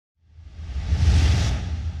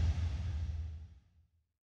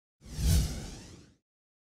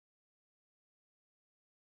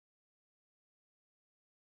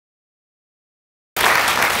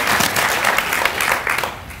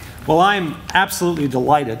Well, I'm absolutely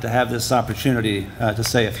delighted to have this opportunity to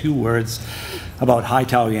say a few words about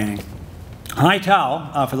Haitao Yang.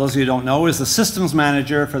 Haitao, for those of you who don't know, is the systems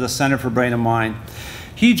manager for the Center for Brain and Mind.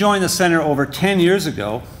 He joined the center over 10 years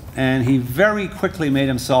ago, and he very quickly made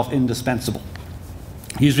himself indispensable.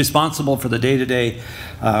 He's responsible for the day-to-day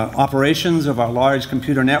operations of our large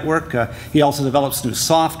computer network. He also develops new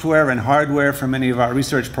software and hardware for many of our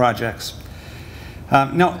research projects.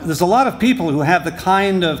 Now, there's a lot of people who have the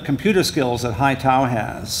kind of computer skills that Haitao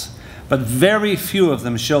has, but very few of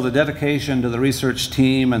them show the dedication to the research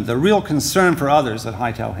team and the real concern for others that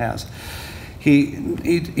Haitao has.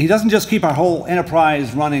 He doesn't just keep our whole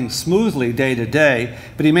enterprise running smoothly day to day,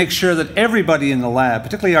 but he makes sure that everybody in the lab,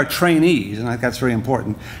 particularly our trainees, and I think that's very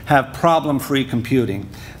important, have problem-free computing.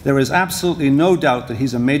 There is absolutely no doubt that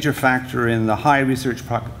he's a major factor in the high research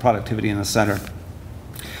productivity in the center.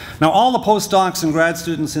 Now, all the postdocs and grad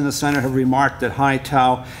students in the center have remarked that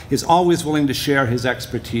Haitao is always willing to share his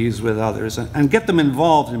expertise with others and get them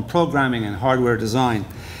involved in programming and hardware design.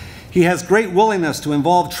 He has great willingness to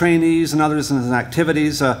involve trainees and others in his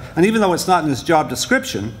activities, and even though it's not in his job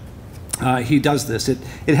description, he does this.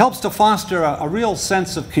 It helps to foster a real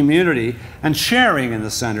sense of community and sharing in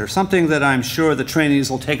the center, something that I'm sure the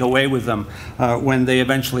trainees will take away with them when they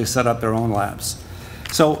eventually set up their own labs.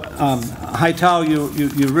 So, Haitao,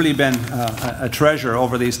 you've really been a treasure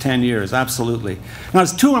over these 10 years, absolutely. Now,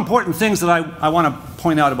 there's two important things that I want to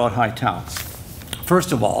point out about Haitao.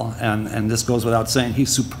 First of all, and this goes without saying, he's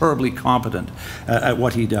superbly competent at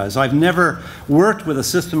what he does. I've never worked with a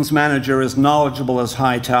systems manager as knowledgeable as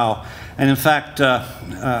Haitao. And in fact,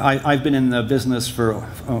 I've been in the business for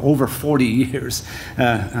over 40 years.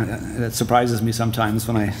 It surprises me sometimes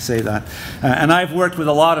when I say that. And I've worked with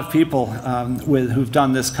a lot of people who've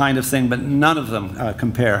done this kind of thing, but none of them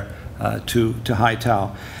compare to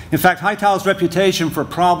Haitao. In fact, Haitao's reputation for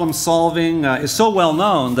problem solving is so well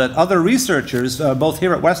known that other researchers, both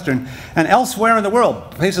here at Western and elsewhere in the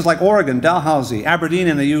world, places like Oregon, Dalhousie, Aberdeen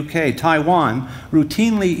in the UK, Taiwan,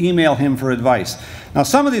 routinely email him for advice. Now,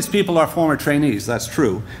 some of these people are former trainees, that's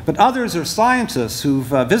true, but others are scientists who've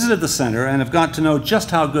visited the center and have got to know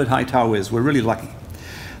just how good Haitao is. We're really lucky.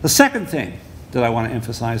 The second thing that I want to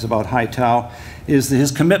emphasize about Haitao is his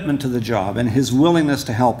commitment to the job and his willingness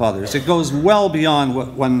to help others. It goes well beyond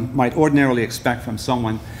what one might ordinarily expect from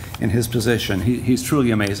someone in his position. He's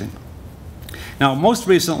truly amazing. Now, most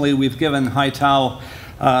recently, we've given Haitao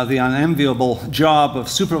the unenviable job of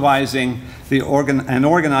supervising and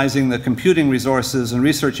organizing the computing resources and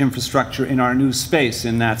research infrastructure in our new space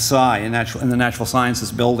in NatSci, in the Natural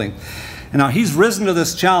Sciences Building. And now he's risen to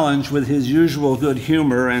this challenge with his usual good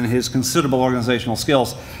humor and his considerable organizational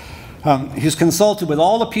skills. He's consulted with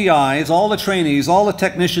all the PIs, all the trainees, all the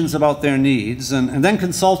technicians about their needs, and then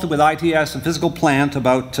consulted with ITS and physical plant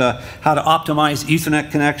about how to optimize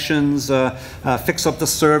Ethernet connections, fix up the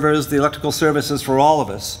servers, the electrical services for all of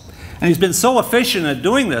us. And he's been so efficient at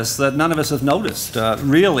doing this that none of us have noticed,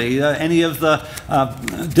 really, any of the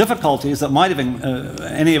difficulties that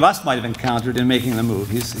any of us might have encountered in making the move.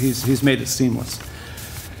 He's made it seamless.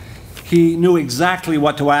 He knew exactly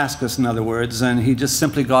what to ask us, in other words, and he just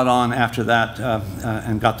simply got on after that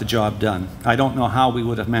and got the job done. I don't know how we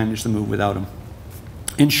would have managed the move without him.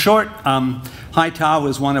 In short, Haitao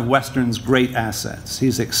is one of Western's great assets.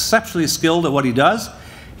 He's exceptionally skilled at what he does.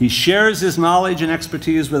 He shares his knowledge and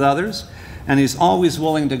expertise with others, and he's always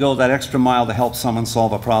willing to go that extra mile to help someone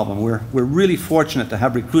solve a problem. We're really fortunate to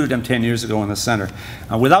have recruited him 10 years ago in the center.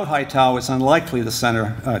 Without Haitao, it's unlikely the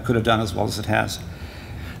center could have done as well as it has.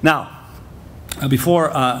 Now, before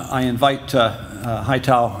I invite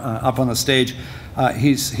Haitao up on the stage,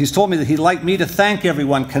 he's told me that he'd like me to thank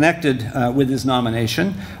everyone connected with his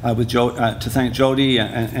nomination, to thank Jody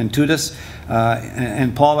and Tudis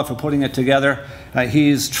and Paula for putting it together.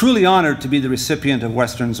 He's truly honored to be the recipient of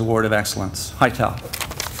Western's Award of Excellence. Haitao.